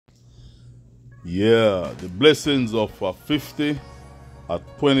Yeah, the blessings of a 50, a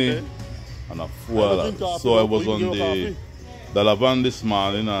 20, and a $4. So I was on the Dalavan this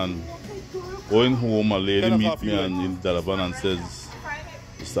morning and going home, a lady meet me in Dalavan and says,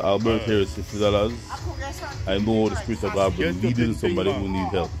 Mr. Albert, here is $50. I know the Spirit of God will leading somebody who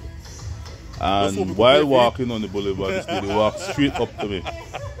needs help. And while walking on the boulevard, this lady walked straight up to me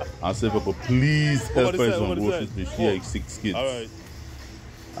and said, Papa, please help her some groceries. She has 6 kids.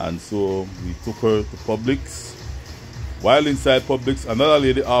 And so we took her to Publix. While inside Publix, another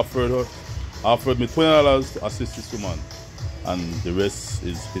lady offered me $20 to assist this woman. And the rest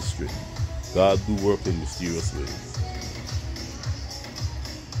is history. God do work in mysterious ways.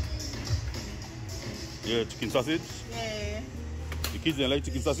 Yeah, chicken sausage? Yeah. The kids don't like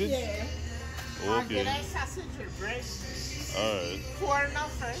chicken sausage? Yeah. Okay. Like sausage with bread. Alright. 4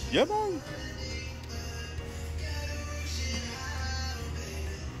 enough, right? Yeah, man.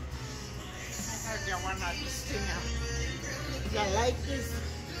 You want this thing out. You like this?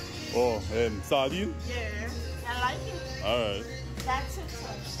 Oh, sardine? Yeah. I like it. Alright. That's it,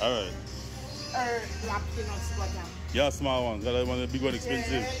 sir. Alright. Or wrapped peanuts butter. Yeah, small one. That one, the big one,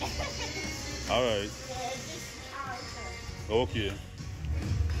 expensive. Yeah. Alright. Yeah, this sir. Okay.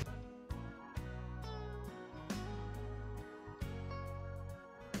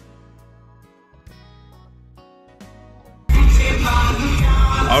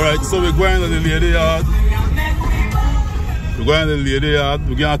 Alright, so we're going to the lady yard. We're going to the lady yard.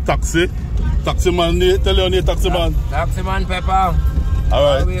 We're getting a taxi. Taxi man, tell your name, taxi man. Taxi man, Pepper.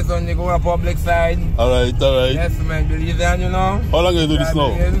 Alright. Always on the go public side. Alright. Yes, man, Belizean, you know. How long you do this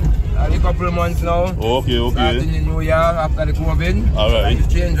now? A couple of months now. Okay. Starting the new year after the COVID. Alright.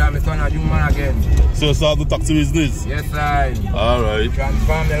 It's changed and my son a human again. So you start the taxi business? Yes, sir. Alright.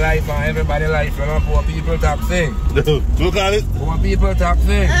 Transform the life and everybody's life from a poor people taxi. Look at it. Poor people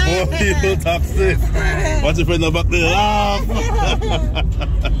taxi. Poor people taxi. What's your friend back there? Laugh.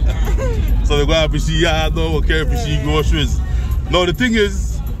 So we're going to fish yard now, we'll carry fish groceries. Now the thing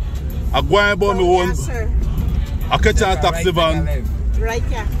is, I'm going about me once. I catch a taxi van. Right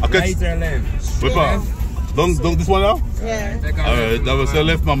here. I catch. Right or left? Whipper. Don't this one now? Yeah. Alright, that was your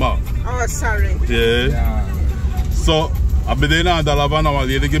left, mama. Oh, sorry. Yeah. So, I've been there now in Dalavan and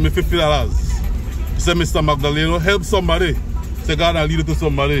lady give me $50. She said, Mr. Magdaleno, help somebody. Say, God, I'll lead it to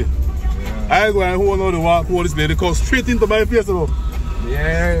somebody. Yeah. I go and hold this lady, go straight into my face. You know?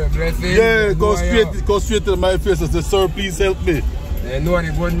 Yeah, blessing. Yeah, go straight to my face and say, sir, please help me. You know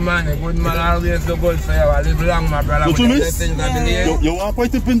the good man always so good, so I live long, my brother. What you miss? You walk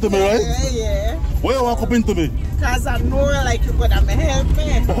right up into me, right? Yeah. Why you walk up into me? Because I know like you're gonna help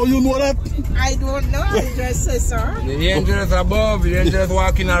me. How you know that? I don't know, I just say so. The angels above, the angels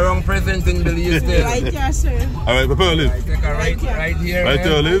walking around present in Belize there. Right here, sir. Alright, where you live? Take a right here. Right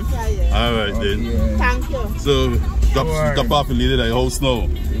there you live? Yeah. Alright then. Yeah. Thank you. So, drop off the lady at your house now.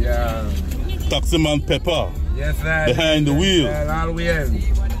 Yeah. Taxi man Pepper. Yes, sir. Behind the wheel. Always.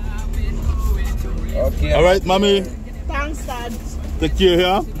 Okay. Alright, mommy. Thanks, Dad. Take care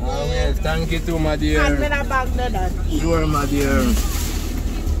here. Always. Thank you too, my dear. Hand me that bag, Dad. Sure, my dear.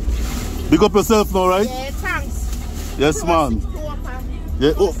 Big up yourself now, right? Yeah, thanks. Yes, man.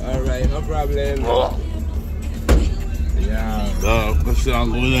 Yeah. Oh. Alright, no problem. Oh. Yeah. Question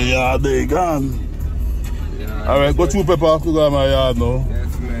I'm going in the yard, they gone. Yeah. Alright, go through Pepper to go to my yard now.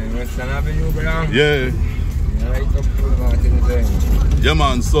 Yes, man. Western Avenue, brother. Yeah. Right up to the mountain there. Yeah,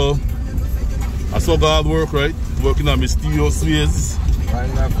 man. So, I saw God work, right? Working on mysterious ways.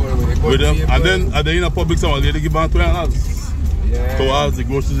 Wonderful. With them. And then at the end of public, someone they give back $20. Yeah. Towards the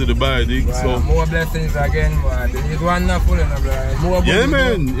groceries in the buy, so more blessings again, but it's wonderful, more yeah,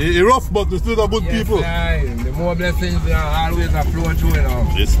 man. It's rough, but we still got good people. The more blessings are always a flow through, you know.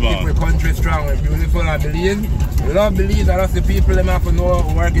 Yes, man. Keep the country strong, we're beautiful, I believe. We love Belize, and that's the people them have to know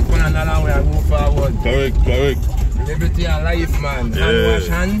work it on another way and move forward. Correct. Liberty and life, man. Yeah. Hand wash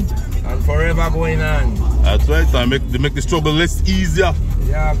hand and forever going on. That's right, and they make the struggle less easier.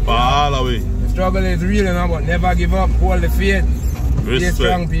 Yeah. For all the way. The struggle is real, you know, but never give up, hold the faith. Stay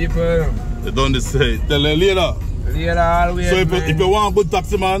strong, people. They don't say. Tell them later. Later, always. So if you want a good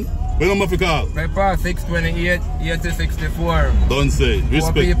taxi man, we don't have to call. Pepper 628 8064. Don't say.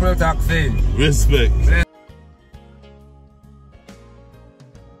 Respect. Poor people taxi. Respect.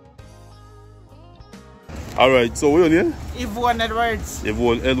 Alright, so we're on here? Yvonne Edwards.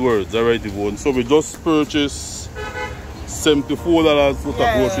 Yvonne Edwards, alright Yvonne. So we just purchased $74 for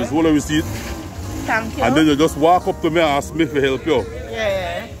groceries. Hold the receipt. Thank you. And then you just walk up to me and ask me to help you.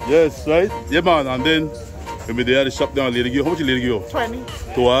 Yeah. Yes, right? Yeah, man. And then when we there at the shop down, lady give. How much lady give? 20.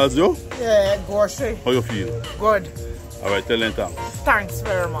 Towards you? Yeah, grocery. How you feel? Good. Alright, tell them thanks. Thanks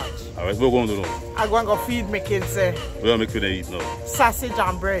very much. Alright, what are we going to do now? I'm going to go feed my kids What are you making them eat now? sausage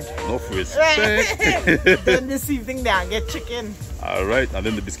and bread. No respect. Then this evening they get chicken. Alright, and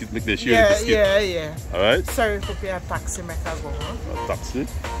then the biscuit, make them share the biscuit. Yeah. Alright? Sorry to pay a taxi, make I go, huh? A taxi?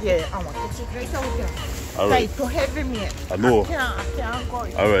 Yeah, I want to check right out there. Alright. It's too heavy, mate. I know. I can't go.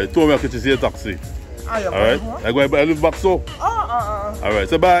 Alright, told me I could see a taxi. Alright? I go buy a little back so. Alright,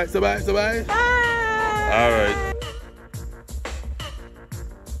 say bye. Say bye. Bye. Alright.